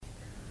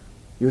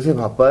요새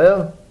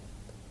바빠요?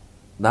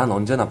 난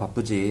언제나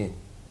바쁘지.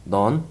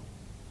 넌?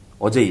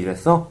 어제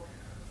일했어?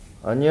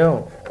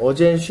 아니요,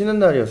 어젠 쉬는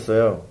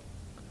날이었어요.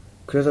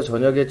 그래서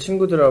저녁에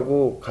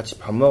친구들하고 같이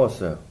밥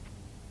먹었어요.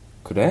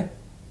 그래?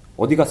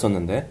 어디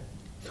갔었는데?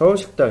 서울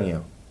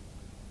식당이요.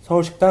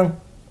 서울 식당?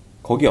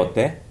 거기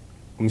어때?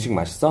 음식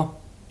맛있어?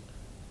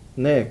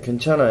 네,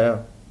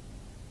 괜찮아요.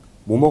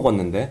 뭐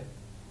먹었는데?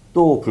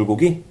 또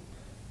불고기?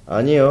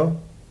 아니요,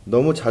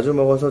 너무 자주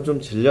먹어서 좀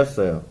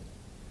질렸어요.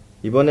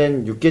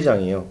 이번엔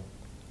육개장이요.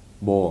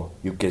 뭐,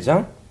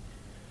 육개장?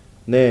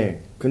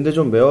 네, 근데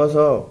좀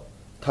매워서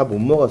다 못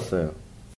먹었어요.